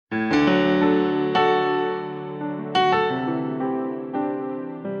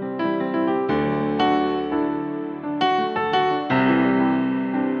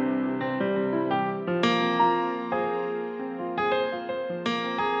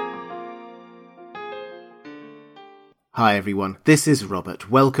Hi everyone, this is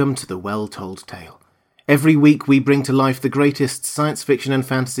Robert. Welcome to The Well Told Tale. Every week we bring to life the greatest science fiction and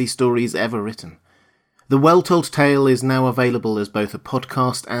fantasy stories ever written. The Well Told Tale is now available as both a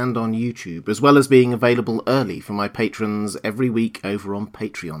podcast and on YouTube, as well as being available early for my patrons every week over on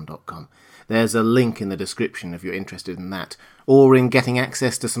patreon.com. There's a link in the description if you're interested in that, or in getting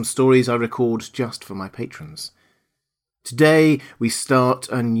access to some stories I record just for my patrons. Today we start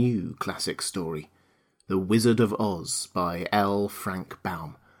a new classic story. The Wizard of Oz by L. Frank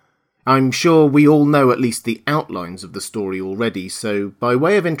Baum. I'm sure we all know at least the outlines of the story already, so by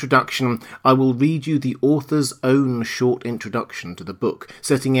way of introduction, I will read you the author's own short introduction to the book,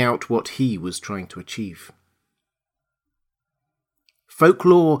 setting out what he was trying to achieve.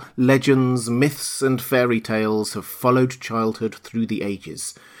 Folklore, legends, myths and fairy tales have followed childhood through the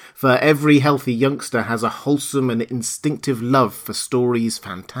ages, for every healthy youngster has a wholesome and instinctive love for stories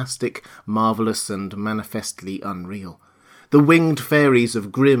fantastic, marvellous and manifestly unreal. The winged fairies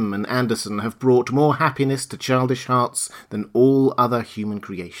of Grimm and Andersen have brought more happiness to childish hearts than all other human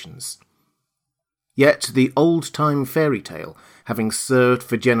creations. Yet the old-time fairy tale, having served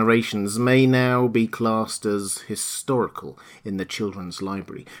for generations, may now be classed as historical in the children's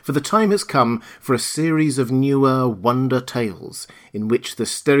library, for the time has come for a series of newer wonder tales in which the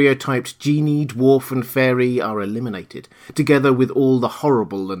stereotyped genie, dwarf and fairy are eliminated, together with all the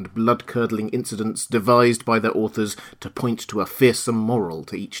horrible and blood-curdling incidents devised by their authors to point to a fearsome moral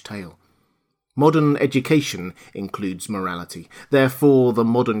to each tale. Modern education includes morality, therefore the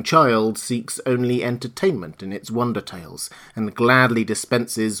modern child seeks only entertainment in its wonder tales, and gladly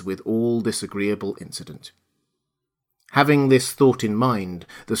dispenses with all disagreeable incident. Having this thought in mind,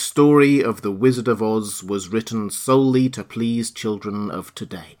 the story of the Wizard of Oz was written solely to please children of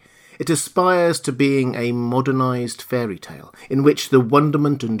today. It aspires to being a modernized fairy tale, in which the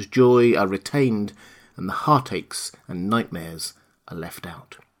wonderment and joy are retained, and the heartaches and nightmares are left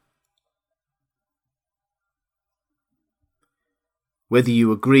out. Whether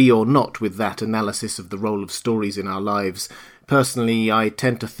you agree or not with that analysis of the role of stories in our lives, personally I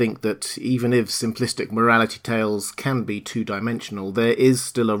tend to think that even if simplistic morality tales can be two-dimensional, there is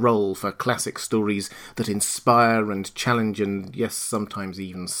still a role for classic stories that inspire and challenge and, yes, sometimes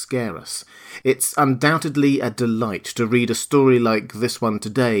even scare us. It's undoubtedly a delight to read a story like this one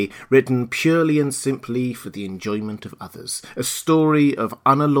today, written purely and simply for the enjoyment of others, a story of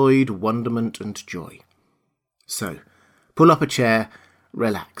unalloyed wonderment and joy. So, pull up a chair,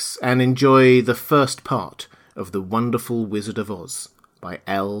 relax, and enjoy the first part of The Wonderful Wizard of Oz by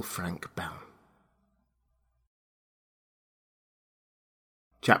L. Frank Baum.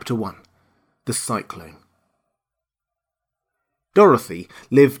 Chapter 1. The Cyclone. Dorothy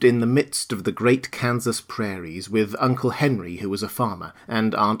lived in the midst of the great Kansas prairies with Uncle Henry, who was a farmer,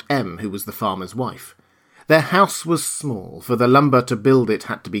 and Aunt Em, who was the farmer's wife. Their house was small, for the lumber to build it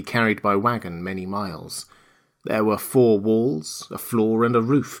had to be carried by wagon many miles. There were 4 walls, a floor and a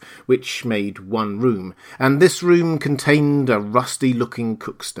roof, which made one room, and this room contained a rusty-looking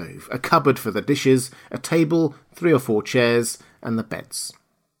cook stove, a cupboard for the dishes, a table, 3 or 4 chairs, and the beds.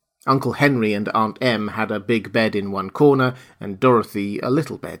 Uncle Henry and Aunt Em had a big bed in one corner, and Dorothy a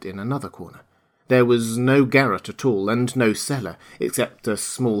little bed in another corner. There was no garret at all, and no cellar, except a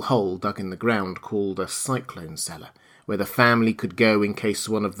small hole dug in the ground called a cyclone cellar, where the family could go in case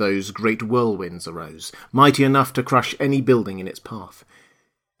one of those great whirlwinds arose, mighty enough to crush any building in its path.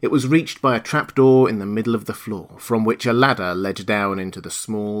 It was reached by a trapdoor in the middle of the floor, from which a ladder led down into the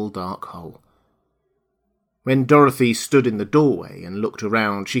small, dark hole. When Dorothy stood in the doorway and looked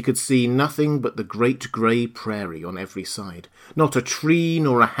around, she could see nothing but the great grey prairie on every side. Not a tree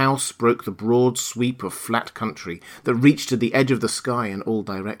nor a house broke the broad sweep of flat country that reached to the edge of the sky in all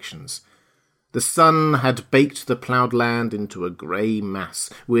directions. The sun had baked the ploughed land into a grey mass,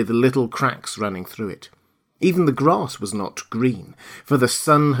 with little cracks running through it. Even the grass was not green, for the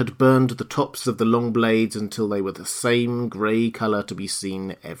sun had burned the tops of the long blades until they were the same grey colour to be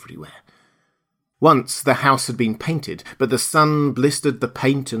seen everywhere. Once the house had been painted, but the sun blistered the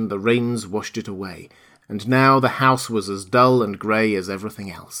paint and the rains washed it away, and now the house was as dull and grey as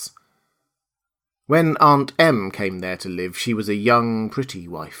everything else. When Aunt Em came there to live, she was a young, pretty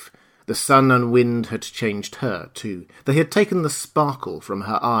wife. The sun and wind had changed her, too. They had taken the sparkle from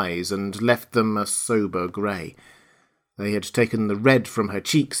her eyes and left them a sober grey. They had taken the red from her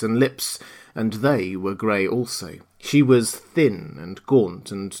cheeks and lips, and they were grey also. She was thin and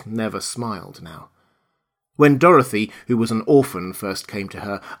gaunt and never smiled now. When Dorothy, who was an orphan, first came to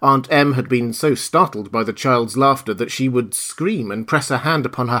her, Aunt Em had been so startled by the child's laughter that she would scream and press her hand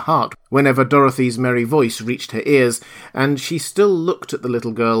upon her heart whenever Dorothy's merry voice reached her ears, and she still looked at the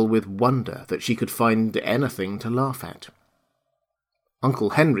little girl with wonder that she could find anything to laugh at.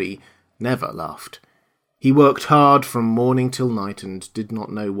 Uncle Henry never laughed. He worked hard from morning till night and did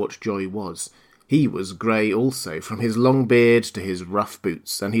not know what joy was. He was grey also, from his long beard to his rough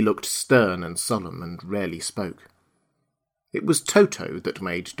boots, and he looked stern and solemn and rarely spoke. It was Toto that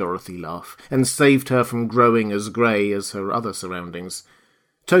made Dorothy laugh, and saved her from growing as grey as her other surroundings.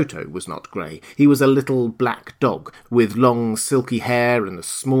 Toto was not grey. He was a little black dog, with long silky hair and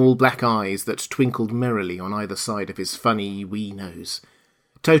small black eyes that twinkled merrily on either side of his funny wee nose.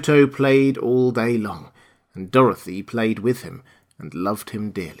 Toto played all day long, and Dorothy played with him, and loved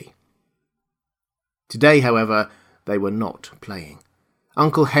him dearly. Today, however, they were not playing.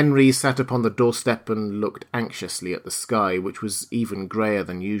 Uncle Henry sat upon the doorstep and looked anxiously at the sky, which was even greyer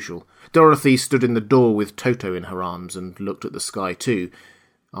than usual. Dorothy stood in the door with Toto in her arms and looked at the sky too.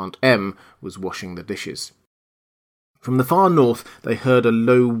 Aunt Em was washing the dishes. From the far north they heard a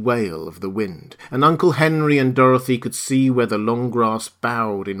low wail of the wind, and Uncle Henry and Dorothy could see where the long grass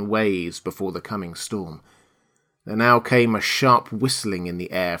bowed in waves before the coming storm. There now came a sharp whistling in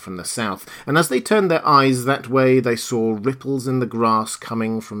the air from the south, and as they turned their eyes that way they saw ripples in the grass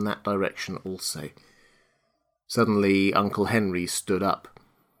coming from that direction also. Suddenly Uncle Henry stood up.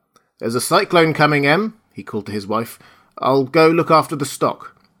 "There's a cyclone coming, Em," he called to his wife. "I'll go look after the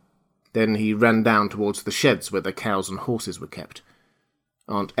stock." Then he ran down towards the sheds where the cows and horses were kept.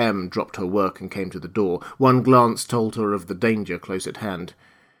 Aunt Em dropped her work and came to the door. One glance told her of the danger close at hand.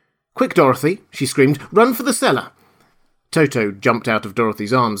 "Quick, Dorothy!" she screamed. "Run for the cellar!" Toto jumped out of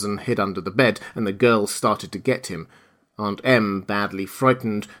Dorothy's arms and hid under the bed, and the girl started to get him. Aunt Em, badly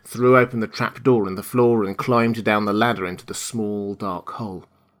frightened, threw open the trap-door in the floor and climbed down the ladder into the small, dark hole.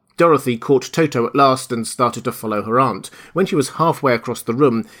 Dorothy caught Toto at last and started to follow her aunt. When she was halfway across the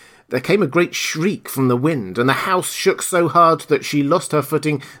room, there came a great shriek from the wind, and the house shook so hard that she lost her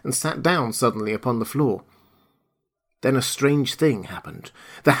footing and sat down suddenly upon the floor. Then a strange thing happened.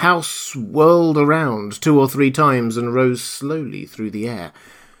 The house whirled around 2 or 3 times and rose slowly through the air.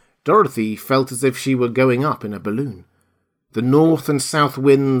 Dorothy felt as if she were going up in a balloon. The north and south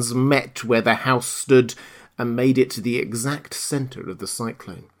winds met where the house stood and made it the exact centre of the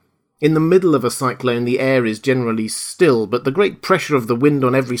cyclone. In the middle of a cyclone the air is generally still, but the great pressure of the wind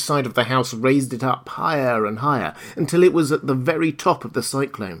on every side of the house raised it up higher and higher until it was at the very top of the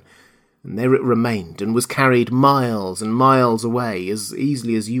cyclone. And there it remained, and was carried miles and miles away, as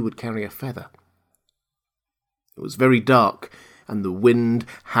easily as you would carry a feather. It was very dark, and the wind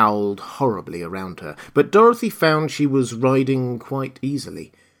howled horribly around her, but Dorothy found she was riding quite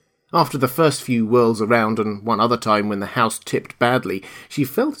easily. After the first few whirls around, and one other time when the house tipped badly, she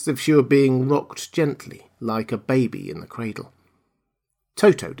felt as if she were being rocked gently, like a baby in the cradle.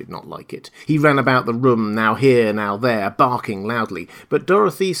 Toto did not like it. He ran about the room, now here, now there, barking loudly, but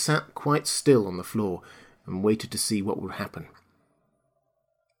Dorothy sat quite still on the floor and waited to see what would happen.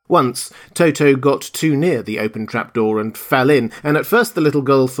 Once, Toto got too near the open trapdoor and fell in, and at first the little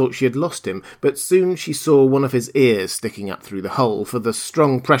girl thought she had lost him, but soon she saw one of his ears sticking up through the hole, for the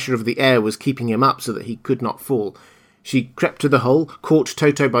strong pressure of the air was keeping him up so that he could not fall. She crept to the hole, caught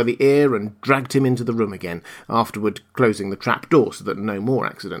Toto by the ear, and dragged him into the room again, afterward closing the trap-door so that no more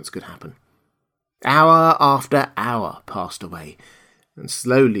accidents could happen. Hour after hour passed away, and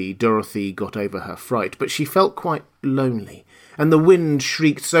slowly Dorothy got over her fright, but she felt quite lonely, and the wind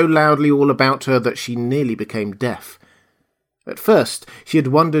shrieked so loudly all about her that she nearly became deaf. At first she had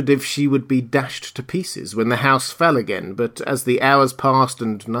wondered if she would be dashed to pieces when the house fell again, but as the hours passed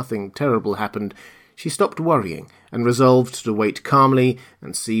and nothing terrible happened, she stopped worrying and resolved to wait calmly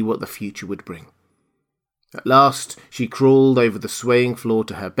and see what the future would bring. At last she crawled over the swaying floor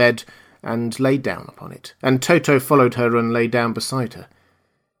to her bed and lay down upon it, and Toto followed her and lay down beside her.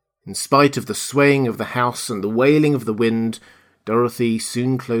 In spite of the swaying of the house and the wailing of the wind, Dorothy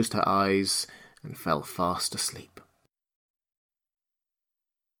soon closed her eyes and fell fast asleep.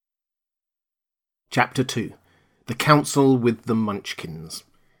 Chapter 2. The Council with the Munchkins.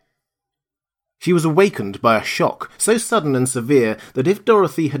 She was awakened by a shock, so sudden and severe that if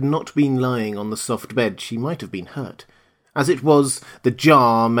Dorothy had not been lying on the soft bed she might have been hurt. As it was, the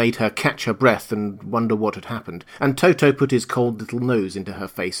jar made her catch her breath and wonder what had happened, and Toto put his cold little nose into her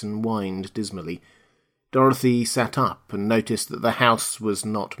face and whined dismally. Dorothy sat up and noticed that the house was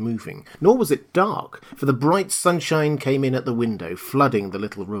not moving, nor was it dark, for the bright sunshine came in at the window, flooding the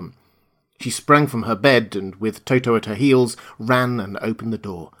little room. She sprang from her bed and, with Toto at her heels, ran and opened the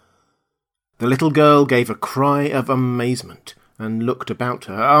door. The little girl gave a cry of amazement and looked about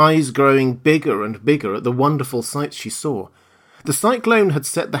her, eyes growing bigger and bigger at the wonderful sights she saw. The cyclone had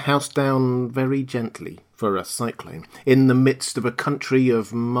set the house down very gently, for a cyclone, in the midst of a country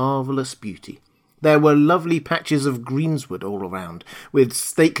of marvellous beauty. There were lovely patches of greensward all around, with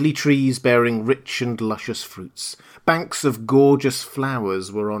stately trees bearing rich and luscious fruits. Banks of gorgeous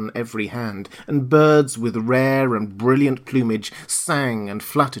flowers were on every hand, and birds with rare and brilliant plumage sang and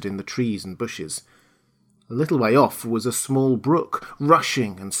fluttered in the trees and bushes. A little way off was a small brook,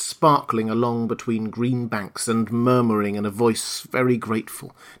 rushing and sparkling along between green banks and murmuring in a voice very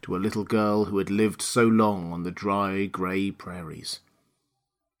grateful to a little girl who had lived so long on the dry, grey prairies.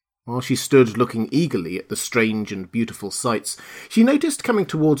 While she stood looking eagerly at the strange and beautiful sights, she noticed coming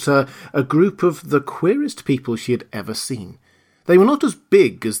towards her a group of the queerest people she had ever seen. They were not as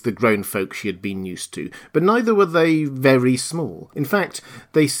big as the grown folk she had been used to, but neither were they very small. In fact,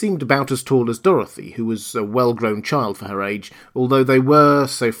 they seemed about as tall as Dorothy, who was a well-grown child for her age, although they were,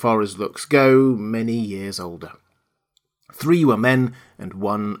 so far as looks go, many years older. 3 were men and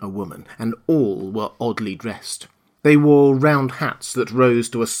 1 a woman, and all were oddly dressed. They wore round hats that rose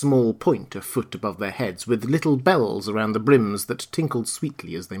to a small point a foot above their heads, with little bells around the brims that tinkled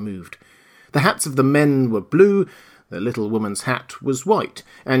sweetly as they moved. The hats of the men were blue. The little woman's hat was white,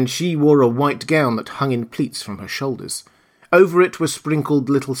 and she wore a white gown that hung in pleats from her shoulders. Over it were sprinkled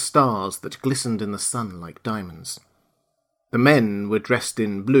little stars that glistened in the sun like diamonds. The men were dressed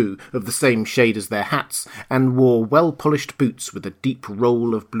in blue, of the same shade as their hats, and wore well-polished boots with a deep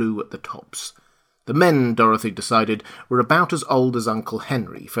roll of blue at the tops. The men, Dorothy decided, were about as old as Uncle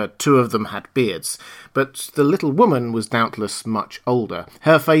Henry, for 2 of them had beards, but the little woman was doubtless much older.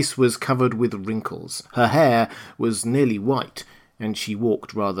 Her face was covered with wrinkles, her hair was nearly white, and she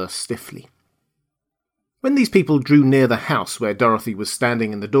walked rather stiffly. When these people drew near the house where Dorothy was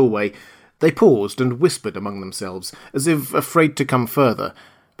standing in the doorway, they paused and whispered among themselves, as if afraid to come further,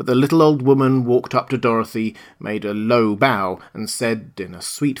 but the little old woman walked up to Dorothy, made a low bow, and said in a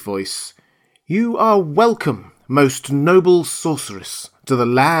sweet voice, "You are welcome, most noble sorceress, to the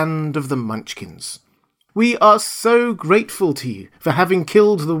land of the Munchkins. We are so grateful to you for having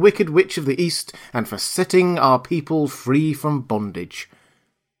killed the Wicked Witch of the East and for setting our people free from bondage."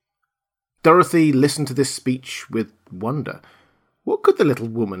 Dorothy listened to this speech with wonder. What could the little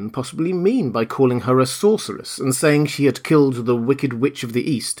woman possibly mean by calling her a sorceress and saying she had killed the Wicked Witch of the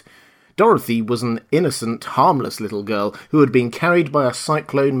East? Dorothy was an innocent, harmless little girl who had been carried by a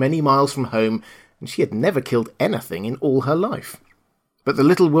cyclone many miles from home, and she had never killed anything in all her life. But the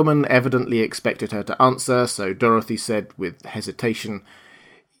little woman evidently expected her to answer, so Dorothy said with hesitation,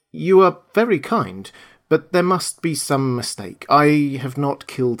 "You are very kind, but there must be some mistake. I have not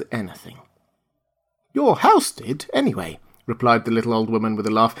killed anything." "Your house did, anyway," replied the little old woman with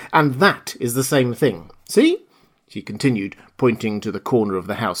a laugh, "and that is the same thing. See?" she continued, pointing to the corner of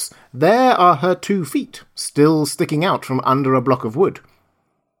the house. "There are her 2 feet, still sticking out from under a block of wood."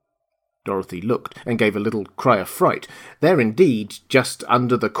 Dorothy looked and gave a little cry of fright. There indeed, just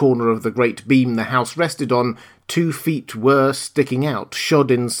under the corner of the great beam the house rested on, 2 feet were sticking out, shod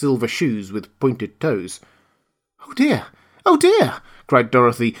in silver shoes with pointed toes. "Oh dear! Oh dear!" cried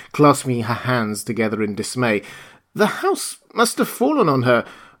Dorothy, clasping her hands together in dismay. "The house must have fallen on her.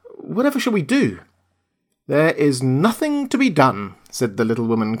 Whatever shall we do?" "There is nothing to be done," said the little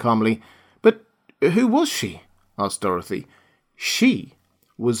woman calmly. "But who was she?" asked Dorothy. "She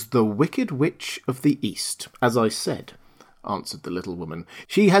was the Wicked Witch of the East, as I said," answered the little woman.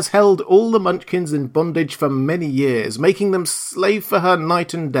 "She has held all the Munchkins in bondage for many years, making them slave for her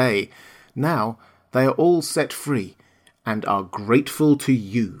night and day. Now they are all set free, and are grateful to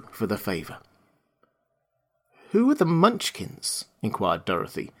you for the favour." "Who are the Munchkins?" inquired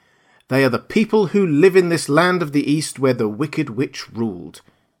Dorothy. "They are the people who live in this land of the East where the Wicked Witch ruled."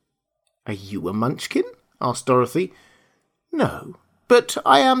 "Are you a Munchkin?" asked Dorothy. "No, but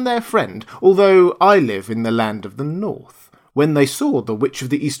I am their friend, although I live in the land of the North. When they saw the Witch of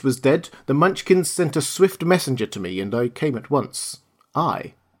the East was dead, the Munchkins sent a swift messenger to me, and I came at once.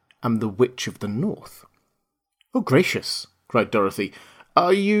 I am the Witch of the North." "Oh, gracious!" cried Dorothy.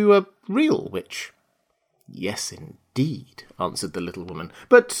 "Are you a real witch?" "Yes, indeed," answered the little woman,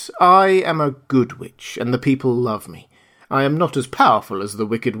 "but I am a good witch, and the people love me. I am not as powerful as the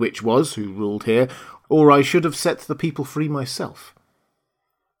Wicked Witch was who ruled here, or I should have set the people free myself."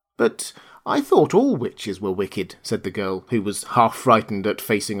 "But I thought all witches were wicked," said the girl, who was half frightened at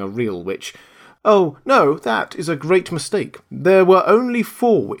facing a real witch. "Oh, no, that is a great mistake. There were only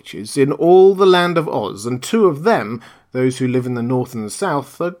 4 witches in all the land of Oz, and 2 of them, those who live in the north and the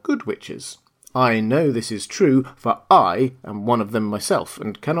south, are good witches. I know this is true, for I am one of them myself,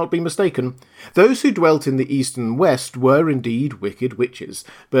 and cannot be mistaken. Those who dwelt in the east and west were indeed wicked witches,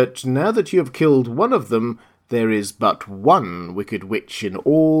 but now that you have killed one of them, there is but one wicked witch in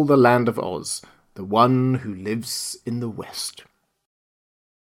all the land of Oz, the one who lives in the west.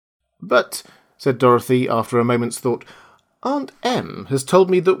 But, said Dorothy after a moment's thought, Aunt Em has told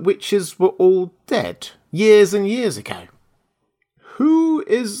me that witches were all dead, years and years ago. Who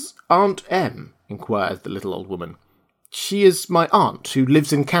is Aunt Em? Inquired the little old woman. She is my aunt, who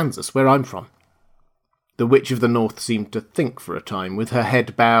lives in Kansas, where I'm from. The Witch of the North seemed to think for a time, with her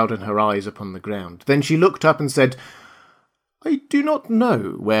head bowed and her eyes upon the ground. Then she looked up and said, I do not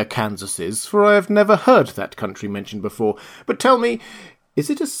know where Kansas is, for I have never heard that country mentioned before. But tell me, is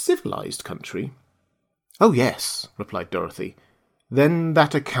it a civilized country? Oh, yes, replied Dorothy. Then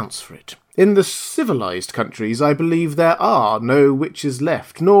that accounts for it. In the civilized countries, I believe there are no witches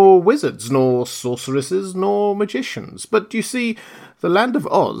left, nor wizards, nor sorceresses, nor magicians. But you see, the land of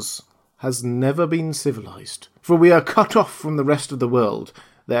Oz has never been civilized, for we are cut off from the rest of the world.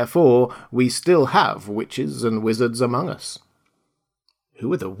 Therefore, we still have witches and wizards among us.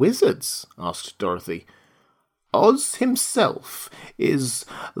 Who are the wizards? Asked Dorothy. Oz himself is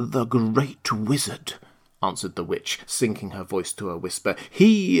the Great Wizard, answered the witch, sinking her voice to a whisper.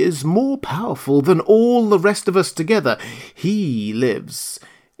 He is more powerful than all the rest of us together. He lives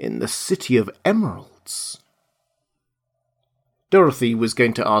in the City of Emeralds. Dorothy was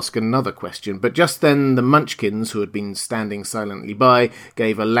going to ask another question, but just then the Munchkins, who had been standing silently by,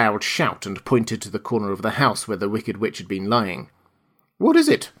 gave a loud shout and pointed to the corner of the house where the Wicked Witch had been lying. What is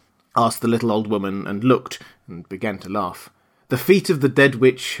it? Asked the little old woman, and looked, and began to laugh. The feet of the dead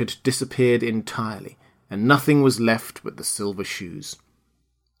witch had disappeared entirely, and nothing was left but the silver shoes.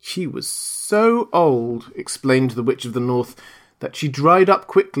 She was so old, explained the Witch of the North, that she dried up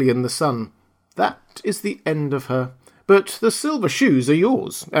quickly in the sun. That is the end of her. But the silver shoes are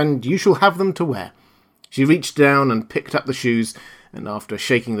yours, and you shall have them to wear. She reached down and picked up the shoes, and after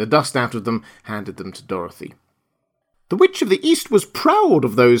shaking the dust out of them, handed them to Dorothy. The Witch of the East was proud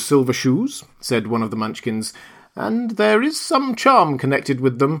of those silver shoes, said one of the Munchkins, and there is some charm connected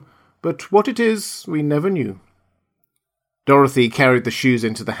with them, but what it is we never knew. Dorothy carried the shoes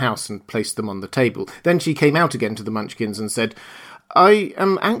into the house and placed them on the table. Then she came out again to the Munchkins and said, I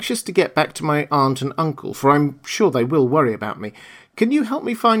am anxious to get back to my aunt and uncle, for I'm sure they will worry about me. Can you help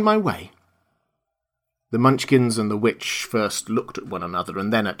me find my way? The Munchkins and the witch first looked at one another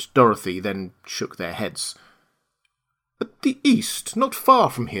and then at Dorothy, then shook their heads. At the east, not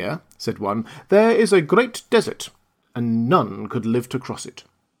far from here, said one, there is a great desert, and none could live to cross it.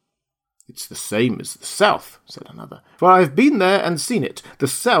 It's the same as the south, said another, for I have been there and seen it. The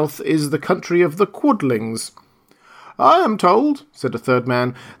south is the country of the Quadlings. I am told, said a third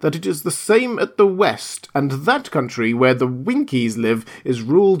man, that it is the same at the west, and that country where the Winkies live is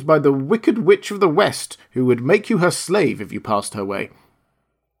ruled by the Wicked Witch of the West, who would make you her slave if you passed her way.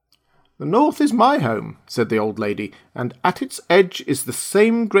 The north is my home, said the old lady, and at its edge is the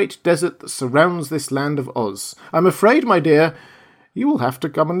same great desert that surrounds this land of Oz. I'm afraid, my dear, you will have to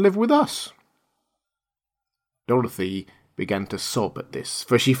come and live with us. Dorothy began to sob at this,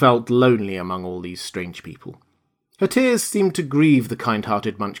 for she felt lonely among all these strange people. Her tears seemed to grieve the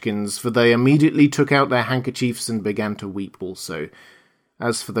kind-hearted Munchkins, for they immediately took out their handkerchiefs and began to weep also.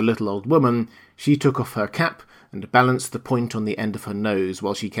 As for the little old woman, she took off her cap and balanced the point on the end of her nose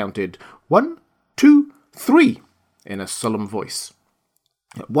while she counted 1, 2, 3 in a solemn voice.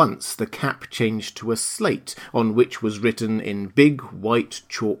 At once the cap changed to a slate on which was written in big white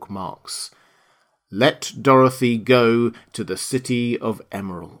chalk marks, Let Dorothy go to the City of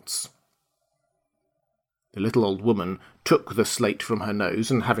Emeralds. The little old woman took the slate from her nose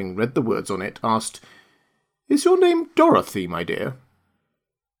and, having read the words on it, asked, Is your name Dorothy, my dear?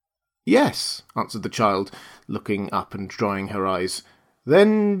 Yes, answered the child, looking up and drying her eyes.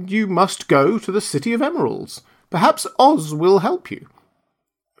 Then you must go to the City of Emeralds. Perhaps Oz will help you.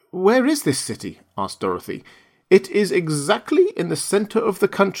 Where is this city? Asked Dorothy. It is exactly in the centre of the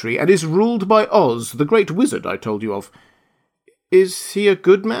country, and is ruled by Oz, the great wizard I told you of. Is he a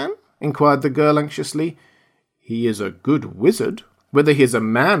good man? Inquired the girl anxiously. He is a good wizard. Whether he is a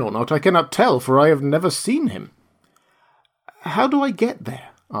man or not I cannot tell, for I have never seen him. How do I get there?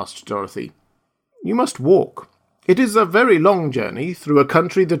 Asked Dorothy. You must walk. It is a very long journey through a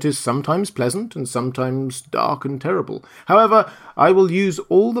country that is sometimes pleasant and sometimes dark and terrible. However, I will use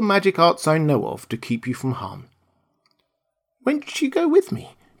all the magic arts I know of to keep you from harm. Won't you go with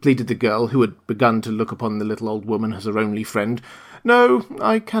me? Pleaded the girl, who had begun to look upon the little old woman as her only friend. No,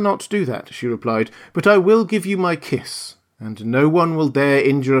 I cannot do that, she replied, but I will give you my kiss, and no one will dare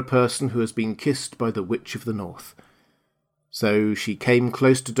injure a person who has been kissed by the Witch of the North." So she came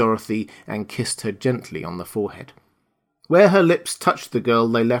close to Dorothy and kissed her gently on the forehead. Where her lips touched the girl,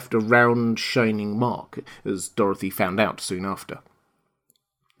 they left a round, shining mark, as Dorothy found out soon after.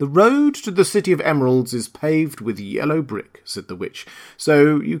 "The road to the City of Emeralds is paved with yellow brick," said the witch,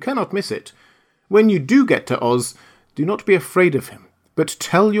 "so you cannot miss it. When you do get to Oz, do not be afraid of him, but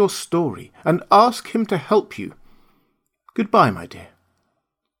tell your story and ask him to help you. Goodbye, my dear."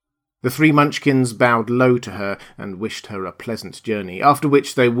 The three Munchkins bowed low to her and wished her a pleasant journey, after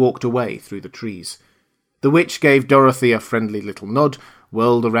which they walked away through the trees. The witch gave Dorothy a friendly little nod,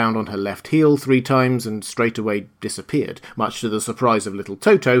 whirled around on her left heel 3 times, and straightway disappeared, much to the surprise of little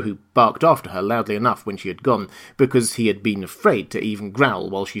Toto, who barked after her loudly enough when she had gone, because he had been afraid to even growl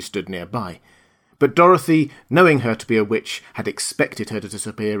while she stood nearby. But Dorothy, knowing her to be a witch, had expected her to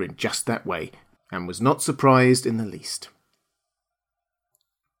disappear in just that way, and was not surprised in the least.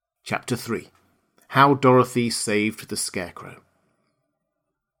 Chapter 3. How Dorothy Saved the Scarecrow.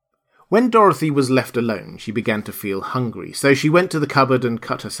 When Dorothy was left alone, she began to feel hungry, so she went to the cupboard and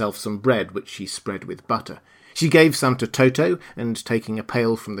cut herself some bread, which she spread with butter. She gave some to Toto, and taking a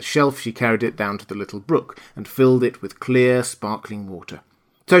pail from the shelf, she carried it down to the little brook and filled it with clear, sparkling water.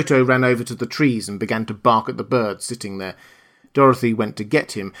 Toto ran over to the trees and began to bark at the bird sitting there. Dorothy went to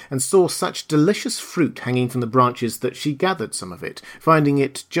get him, and saw such delicious fruit hanging from the branches that she gathered some of it, finding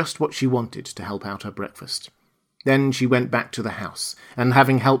it just what she wanted to help out her breakfast. Then she went back to the house, and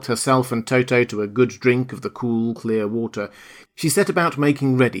having helped herself and Toto to a good drink of the cool, clear water, she set about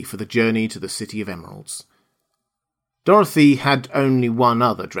making ready for the journey to the City of Emeralds. Dorothy had only one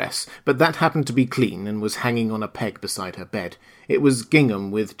other dress, but that happened to be clean and was hanging on a peg beside her bed. It was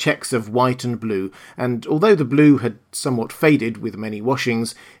gingham with checks of white and blue, and although the blue had somewhat faded with many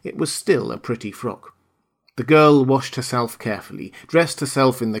washings, it was still a pretty frock. The girl washed herself carefully, dressed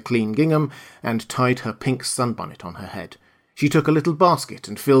herself in the clean gingham, and tied her pink sunbonnet on her head. She took a little basket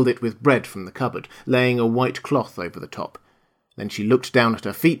and filled it with bread from the cupboard, laying a white cloth over the top. Then she looked down at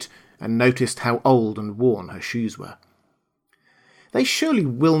her feet and noticed how old and worn her shoes were. "They surely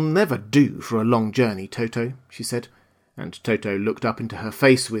will never do for a long journey, Toto," she said, and Toto looked up into her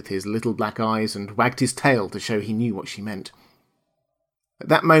face with his little black eyes and wagged his tail to show he knew what she meant. At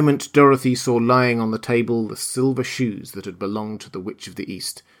that moment Dorothy saw lying on the table the silver shoes that had belonged to the Witch of the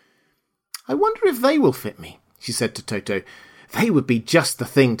East. "I wonder if they will fit me," she said to Toto. "They would be just the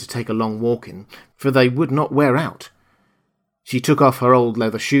thing to take a long walk in, for they would not wear out." She took off her old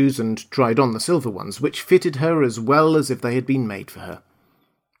leather shoes and tried on the silver ones, which fitted her as well as if they had been made for her.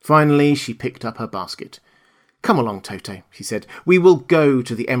 Finally she picked up her basket. "Come along, Toto," she said. "We will go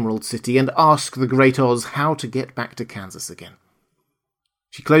to the Emerald City and ask the Great Oz how to get back to Kansas again."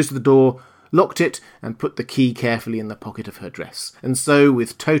 She closed the door, locked it, and put the key carefully in the pocket of her dress, and so,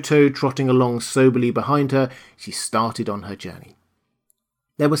 with Toto trotting along soberly behind her, she started on her journey.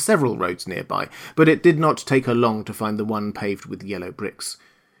 There were several roads nearby, but it did not take her long to find the one paved with yellow bricks.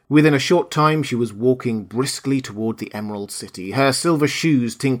 Within a short time she was walking briskly toward the Emerald City, her silver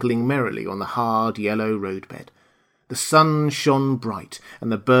shoes tinkling merrily on the hard yellow roadbed. The sun shone bright,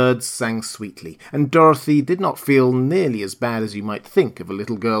 and the birds sang sweetly, and Dorothy did not feel nearly as bad as you might think of a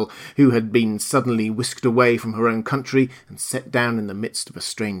little girl who had been suddenly whisked away from her own country and set down in the midst of a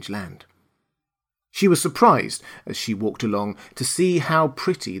strange land. She was surprised, as she walked along, to see how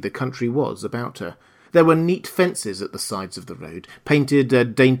pretty the country was about her. There were neat fences at the sides of the road, painted a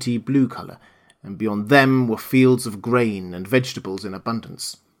dainty blue colour, and beyond them were fields of grain and vegetables in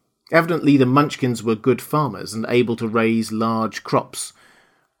abundance. Evidently the Munchkins were good farmers and able to raise large crops.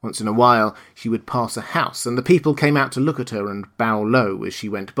 Once in a while she would pass a house, and the people came out to look at her and bow low as she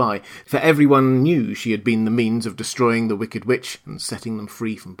went by, for everyone knew she had been the means of destroying the Wicked Witch and setting them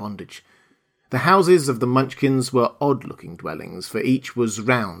free from bondage. The houses of the Munchkins were odd-looking dwellings, for each was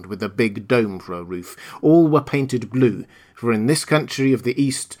round with a big dome for a roof. All were painted blue, for in this country of the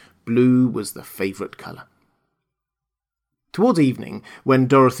East, blue was the favourite colour. Towards evening, when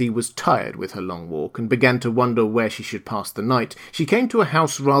Dorothy was tired with her long walk and began to wonder where she should pass the night, she came to a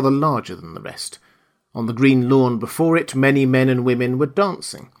house rather larger than the rest. On the green lawn before it, many men and women were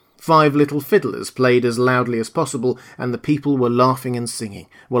dancing. 5 little fiddlers played as loudly as possible, and the people were laughing and singing,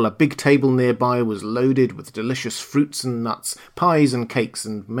 while a big table nearby was loaded with delicious fruits and nuts, pies and cakes,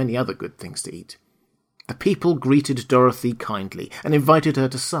 and many other good things to eat. The people greeted Dorothy kindly and invited her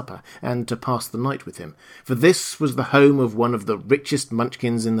to supper and to pass the night with him, for this was the home of one of the richest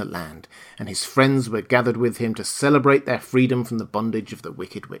Munchkins in the land, and his friends were gathered with him to celebrate their freedom from the bondage of the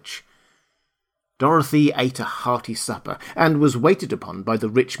Wicked Witch. Dorothy ate a hearty supper, and was waited upon by the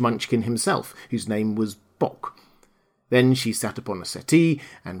rich Munchkin himself, whose name was Boq. Then she sat upon a settee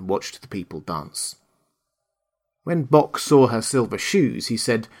and watched the people dance. When Boq saw her silver shoes, he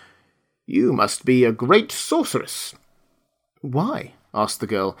said, "You must be a great sorceress." "Why?" asked the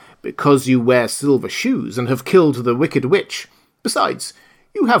girl. "Because you wear silver shoes and have killed the wicked witch. Besides,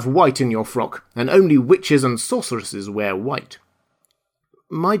 you have white in your frock, and only witches and sorceresses wear white."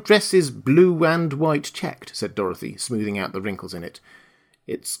 "My dress is blue and white checked," said Dorothy, smoothing out the wrinkles in it.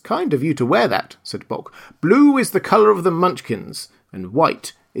 "It's kind of you to wear that," said Boq. "Blue is the colour of the Munchkins, and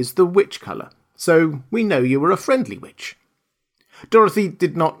white is the witch colour, so we know you are a friendly witch." Dorothy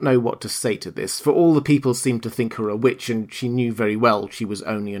did not know what to say to this, for all the people seemed to think her a witch, and she knew very well she was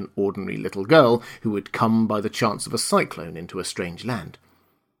only an ordinary little girl who had come by the chance of a cyclone into a strange land.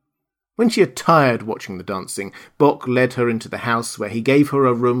 When she had tired watching the dancing, Boq led her into the house, where he gave her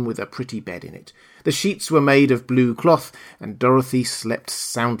a room with a pretty bed in it. The sheets were made of blue cloth, and Dorothy slept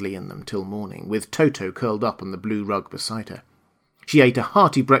soundly in them till morning, with Toto curled up on the blue rug beside her. She ate a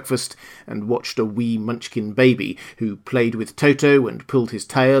hearty breakfast and watched a wee Munchkin baby, who played with Toto and pulled his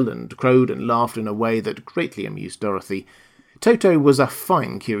tail and crowed and laughed in a way that greatly amused Dorothy. Toto was a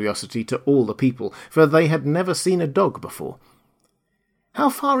fine curiosity to all the people, for they had never seen a dog before. "How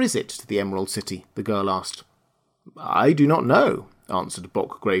far is it to the Emerald City?" the girl asked. "I do not know," answered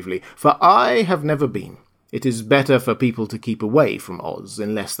Boq gravely, "for I have never been. It is better for people to keep away from Oz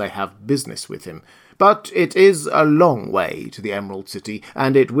unless they have business with him. But it is a long way to the Emerald City,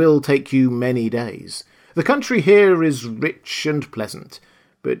 and it will take you many days. The country here is rich and pleasant,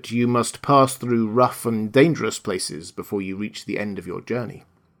 but you must pass through rough and dangerous places before you reach the end of your journey."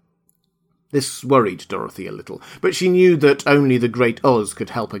 This worried Dorothy a little, but she knew that only the Great Oz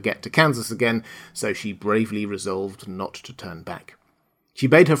could help her get to Kansas again, so she bravely resolved not to turn back. She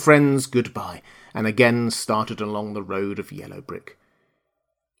bade her friends goodbye, and again started along the road of yellow brick.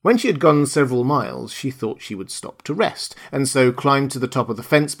 When she had gone several miles, she thought she would stop to rest, and so climbed to the top of the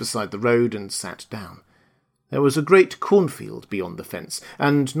fence beside the road and sat down. There was a great cornfield beyond the fence,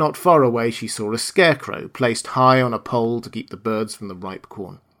 and not far away she saw a scarecrow placed high on a pole to keep the birds from the ripe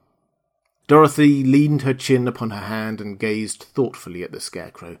corn. Dorothy leaned her chin upon her hand and gazed thoughtfully at the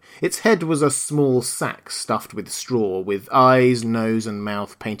scarecrow. Its head was a small sack stuffed with straw, with eyes, nose, and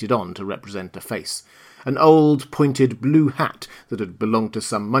mouth painted on to represent a face. An old pointed blue hat that had belonged to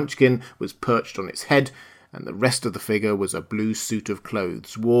some Munchkin was perched on its head, and the rest of the figure was a blue suit of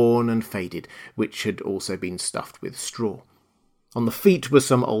clothes, worn and faded, which had also been stuffed with straw. On the feet were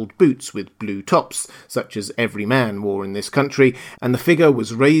some old boots with blue tops, such as every man wore in this country, and the figure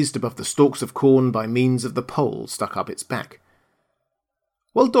was raised above the stalks of corn by means of the pole stuck up its back.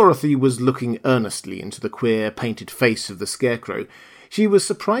 While Dorothy was looking earnestly into the queer painted face of the scarecrow, she was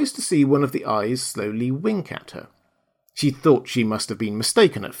surprised to see one of the eyes slowly wink at her. She thought she must have been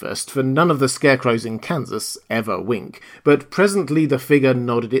mistaken at first, for none of the scarecrows in Kansas ever wink, but presently the figure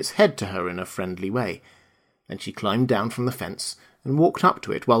nodded its head to her in a friendly way. And she climbed down from the fence and walked up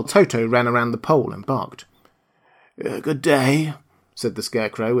to it, while Toto ran around the pole and barked. "Good day," said the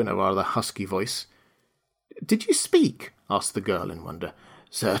scarecrow in a rather husky voice. "Did you speak?" asked the girl in wonder.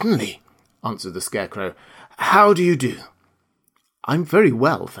 "Certainly," answered the scarecrow. "How do you do?" "I'm very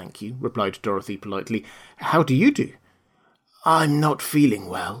well, thank you," replied Dorothy politely. "How do you do?" "I'm not feeling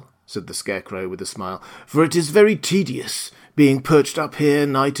well," said the scarecrow with a smile, "for it is very tedious, being perched up here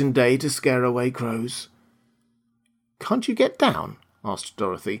night and day to scare away crows." "Can't you get down?" asked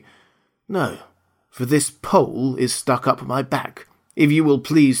Dorothy. "No, for this pole is stuck up my back. If you will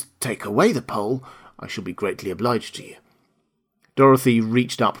please take away the pole, I shall be greatly obliged to you." Dorothy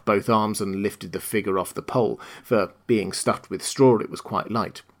reached up both arms and lifted the figure off the pole, for being stuffed with straw it was quite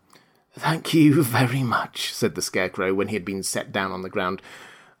light. "Thank you very much," said the scarecrow when he had been set down on the ground.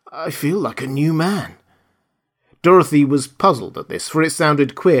 "I feel like a new man." Dorothy was puzzled at this, for it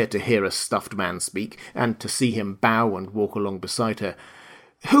sounded queer to hear a stuffed man speak, and to see him bow and walk along beside her.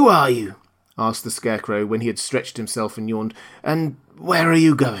 "Who are you?" asked the scarecrow when he had stretched himself and yawned, "and where are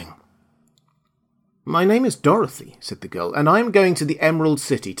you going?" "My name is Dorothy," said the girl, "and I am going to the Emerald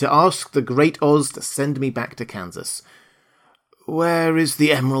City to ask the Great Oz to send me back to Kansas." "Where is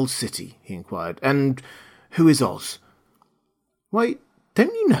the Emerald City?" he inquired, "and who is Oz?" "Why,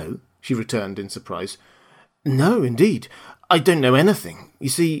 don't you know?" she returned in surprise. "No, indeed. I don't know anything. You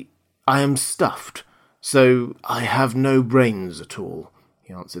see, I am stuffed, so I have no brains at all,"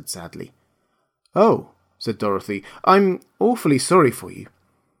 he answered sadly. "Oh," said Dorothy, "I'm awfully sorry for you."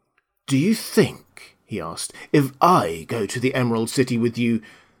 "Do you think," he asked, "if I go to the Emerald City with you,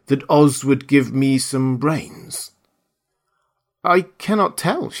 that Oz would give me some brains?" "I cannot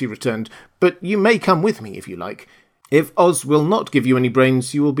tell," she returned, "but you may come with me if you like. If Oz will not give you any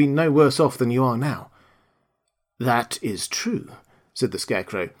brains, you will be no worse off than you are now." "That is true," said the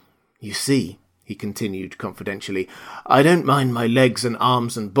Scarecrow. "You see," he continued confidentially, "I don't mind my legs and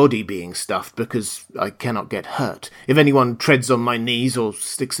arms and body being stuffed because I cannot get hurt. If anyone treads on my knees or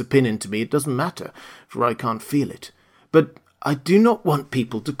sticks a pin into me, it doesn't matter, for I can't feel it. But I do not want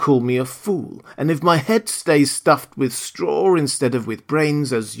people to call me a fool, and if my head stays stuffed with straw instead of with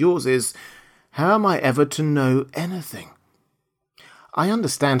brains, as yours is, how am I ever to know anything?" "I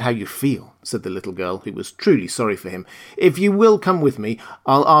understand how you feel," said the little girl, who was truly sorry for him. "If you will come with me,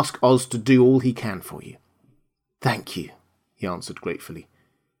 I'll ask Oz to do all he can for you." "Thank you," he answered gratefully.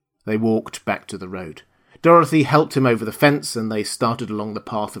 They walked back to the road. Dorothy helped him over the fence, and they started along the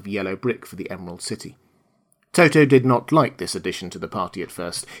path of yellow brick for the Emerald City. Toto did not like this addition to the party at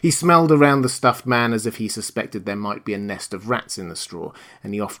first. He smelled around the stuffed man as if he suspected there might be a nest of rats in the straw,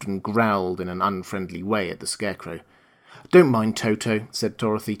 and he often growled in an unfriendly way at the Scarecrow. "Don't mind Toto," said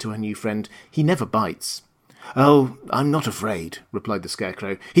Dorothy to her new friend. "He never bites." "Oh, I'm not afraid," replied the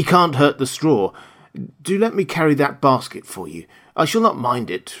Scarecrow. "He can't hurt the straw. Do let me carry that basket for you. I shall not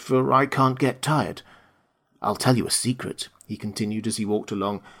mind it, for I can't get tired. I'll tell you a secret," he continued as he walked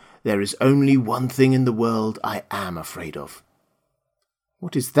along. "There is only one thing in the world I am afraid of."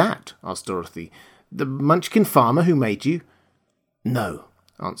 "What is that?" asked Dorothy. "The Munchkin farmer who made you?" "No,"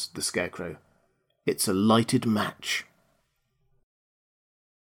 answered the Scarecrow. "It's a lighted match."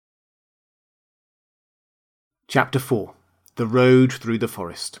 Chapter 4. The Road Through the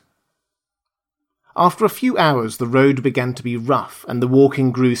Forest. After a few hours the road began to be rough, and the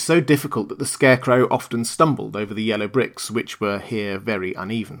walking grew so difficult that the Scarecrow often stumbled over the yellow bricks, which were here very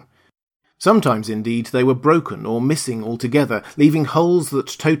uneven. Sometimes, indeed, they were broken or missing altogether, leaving holes that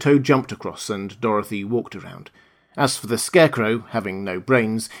Toto jumped across and Dorothy walked around. As for the Scarecrow, having no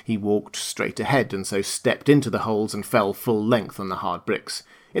brains, he walked straight ahead and so stepped into the holes and fell full length on the hard bricks.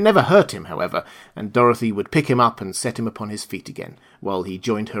 It never hurt him, however, and Dorothy would pick him up and set him upon his feet again, while he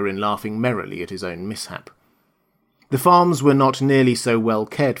joined her in laughing merrily at his own mishap. The farms were not nearly so well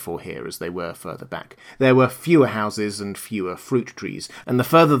cared for here as they were further back. There were fewer houses and fewer fruit trees, and the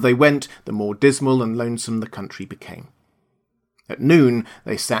further they went, the more dismal and lonesome the country became. At noon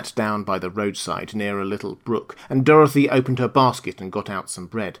they sat down by the roadside near a little brook, and Dorothy opened her basket and got out some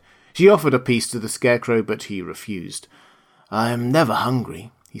bread. She offered a piece to the Scarecrow, but he refused. "I am never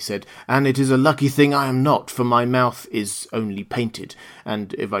hungry," he said, "and it is a lucky thing I am not, for my mouth is only painted,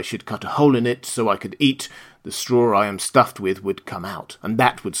 and if I should cut a hole in it so I could eat, the straw I am stuffed with would come out, and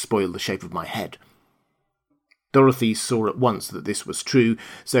that would spoil the shape of my head." Dorothy saw at once that this was true,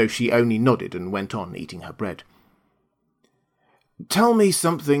 so she only nodded and went on eating her bread. "Tell me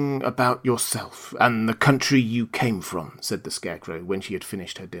something about yourself and the country you came from," said the Scarecrow when she had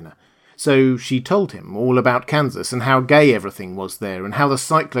finished her dinner. So she told him all about Kansas and how gay everything was there, and how the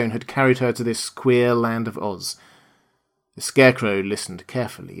cyclone had carried her to this queer land of Oz. The Scarecrow listened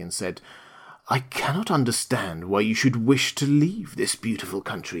carefully and said, "I cannot understand why you should wish to leave this beautiful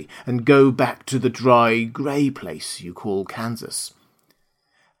country and go back to the dry, grey place you call Kansas."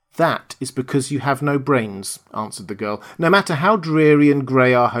 "That is because you have no brains," answered the girl. "No matter how dreary and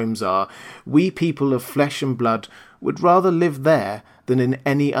grey our homes are, we people of flesh and blood would rather live there than in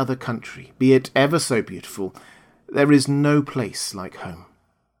any other country, be it ever so beautiful. There is no place like home."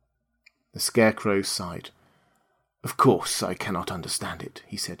 The Scarecrow sighed. "Of course I cannot understand it,"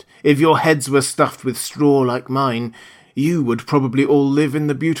 he said. "If your heads were stuffed with straw like mine, you would probably all live in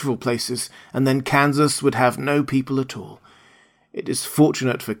the beautiful places, and then Kansas would have no people at all. It is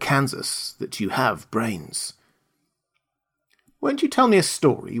fortunate for Kansas that you have brains." "Won't you tell me a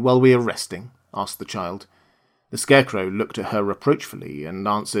story while we are resting?" asked the child. The Scarecrow looked at her reproachfully and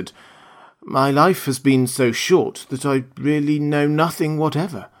answered, "My life has been so short that I really know nothing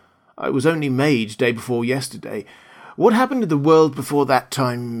whatever. I was only made day before yesterday. What happened in the world before that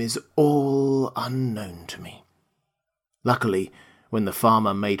time is all unknown to me. Luckily, when the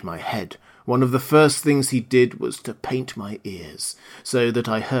farmer made my head, one of the first things he did was to paint my ears, so that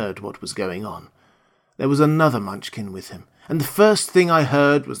I heard what was going on. There was another Munchkin with him, and the first thing I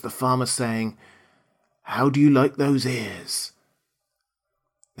heard was the farmer saying, 'How do you like those ears?'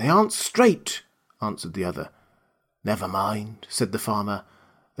 'They aren't straight,' answered the other. 'Never mind,' said the farmer.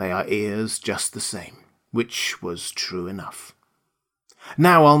 'They are ears just the same,' which was true enough.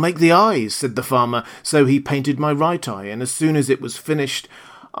 'Now I'll make the eyes,' said the farmer. So he painted my right eye, and as soon as it was finished,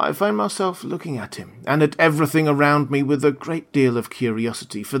 I found myself looking at him, and at everything around me with a great deal of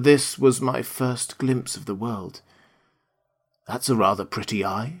curiosity, for this was my first glimpse of the world.' 'That's a rather pretty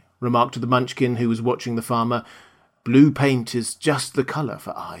eye,' remarked the Munchkin who was watching the farmer. 'Blue paint is just the colour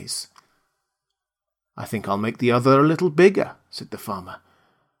for eyes.' 'I think I'll make the other a little bigger,' said the farmer.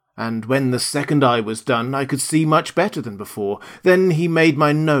 And when the second eye was done, I could see much better than before. Then he made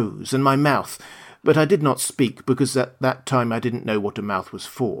my nose and my mouth, but I did not speak, because at that time I didn't know what a mouth was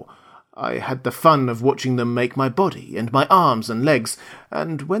for. I had the fun of watching them make my body and my arms and legs,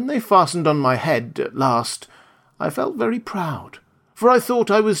 and when they fastened on my head at last, I felt very proud, for I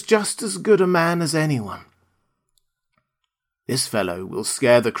thought I was just as good a man as anyone. "This fellow will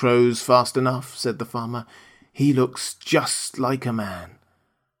scare the crows fast enough," said the farmer. "He looks just like a man."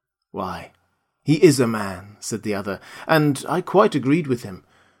 "Why, he is a man," said the other, and I quite agreed with him.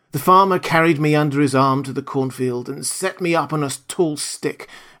 The farmer carried me under his arm to the cornfield and set me up on a tall stick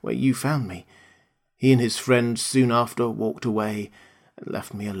where you found me. He and his friend soon after walked away and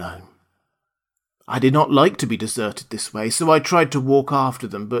left me alone. I did not like to be deserted this way, so I tried to walk after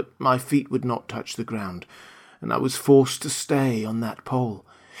them, but my feet would not touch the ground, and I was forced to stay on that pole.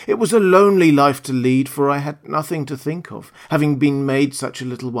 It was a lonely life to lead, for I had nothing to think of, having been made such a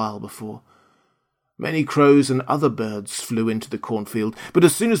little while before. Many crows and other birds flew into the cornfield, but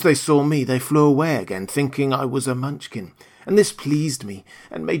as soon as they saw me, they flew away again, thinking I was a munchkin, and this pleased me,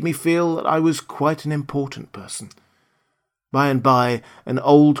 and made me feel that I was quite an important person. By and by, an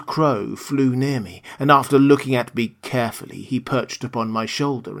old crow flew near me, and after looking at me carefully, he perched upon my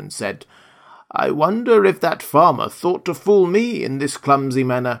shoulder and said, "I wonder if that farmer thought to fool me in this clumsy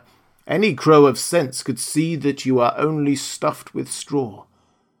manner. Any crow of sense could see that you are only stuffed with straw."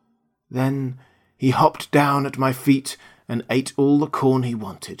 Then he hopped down at my feet and ate all the corn he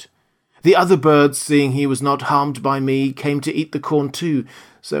wanted. The other birds, seeing he was not harmed by me, came to eat the corn too,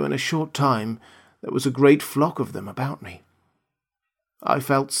 so in a short time there was a great flock of them about me. I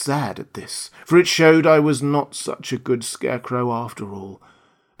felt sad at this, for it showed I was not such a good scarecrow after all.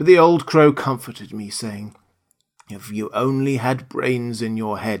 But the old crow comforted me, saying, "If you only had brains in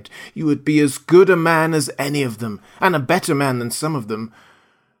your head, you would be as good a man as any of them, and a better man than some of them.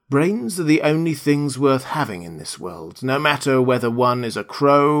 Brains are the only things worth having in this world, no matter whether one is a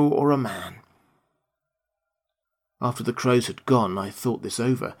crow or a man." After the crows had gone, I thought this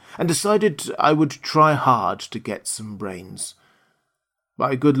over, and decided I would try hard to get some brains.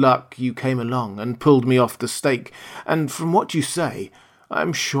 By good luck you came along and pulled me off the stake, and from what you say, I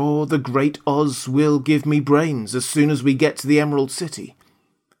am sure the great Oz will give me brains as soon as we get to the Emerald City.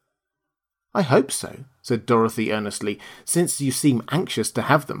 "I hope so," said Dorothy earnestly, "since you seem anxious to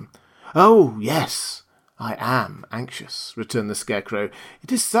have them." "Oh, yes, I am anxious," returned the Scarecrow.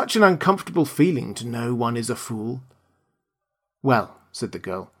 "It is such an uncomfortable feeling to know one is a fool." "Well," said the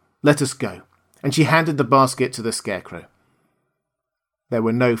girl, "let us go," and she handed the basket to the Scarecrow. There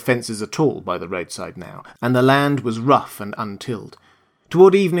were no fences at all by the roadside now, and the land was rough and untilled.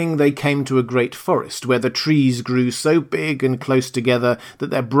 Toward evening they came to a great forest, where the trees grew so big and close together that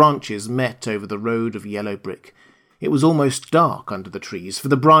their branches met over the road of yellow brick. It was almost dark under the trees, for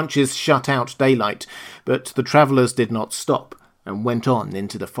the branches shut out daylight, but the travellers did not stop, and went on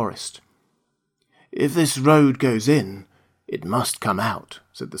into the forest. "If this road goes in, it must come out,"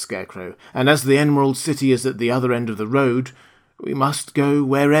 said the Scarecrow, "and as the Emerald City is at the other end of the road, we must go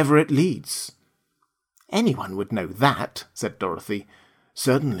wherever it leads." "Anyone would know that," said Dorothy.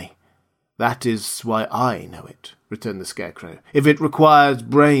 "Certainly. That is why I know it," returned the Scarecrow. "If it required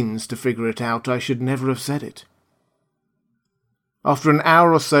brains to figure it out, I should never have said it." After an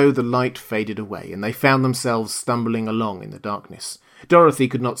hour or so the light faded away, and they found themselves stumbling along in the darkness. Dorothy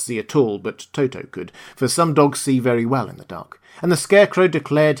could not see at all, but Toto could, for some dogs see very well in the dark, and the Scarecrow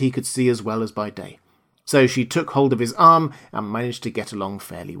declared he could see as well as by day. So she took hold of his arm and managed to get along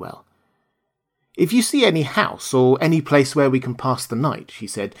fairly well. "If you see any house or any place where we can pass the night," she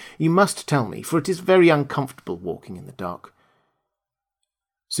said, "you must tell me, for it is very uncomfortable walking in the dark."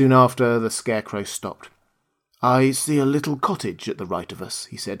 Soon after, the Scarecrow stopped. "I see a little cottage at the right of us,"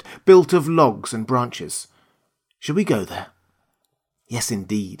 he said, "built of logs and branches. Shall we go there?" "Yes,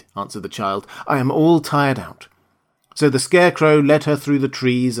 indeed," answered the child. "I am all tired out." So the Scarecrow led her through the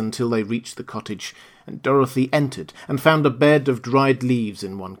trees until they reached the cottage, and Dorothy entered and found a bed of dried leaves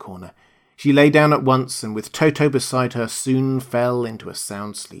in one corner. She lay down at once, and with Toto beside her soon fell into a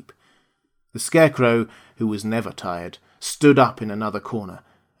sound sleep. The Scarecrow, who was never tired, stood up in another corner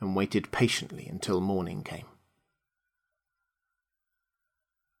and waited patiently until morning came.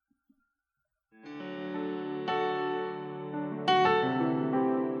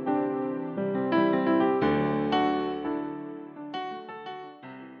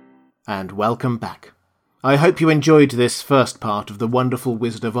 And welcome back. I hope you enjoyed this first part of The Wonderful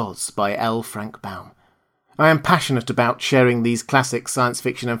Wizard of Oz by L. Frank Baum. I am passionate about sharing these classic science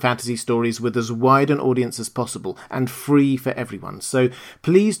fiction and fantasy stories with as wide an audience as possible, and free for everyone, so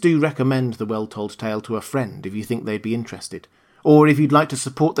please do recommend The Well Told Tale to a friend if you think they'd be interested. Or if you'd like to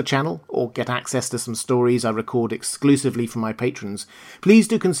support the channel or get access to some stories I record exclusively for my patrons, please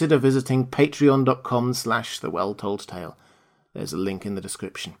do consider visiting patreon.com/thewelltoldtale. There's a link in the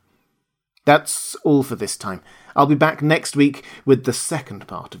description. That's all for this time. I'll be back next week with the second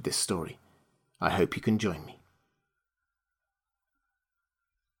part of this story. I hope you can join me.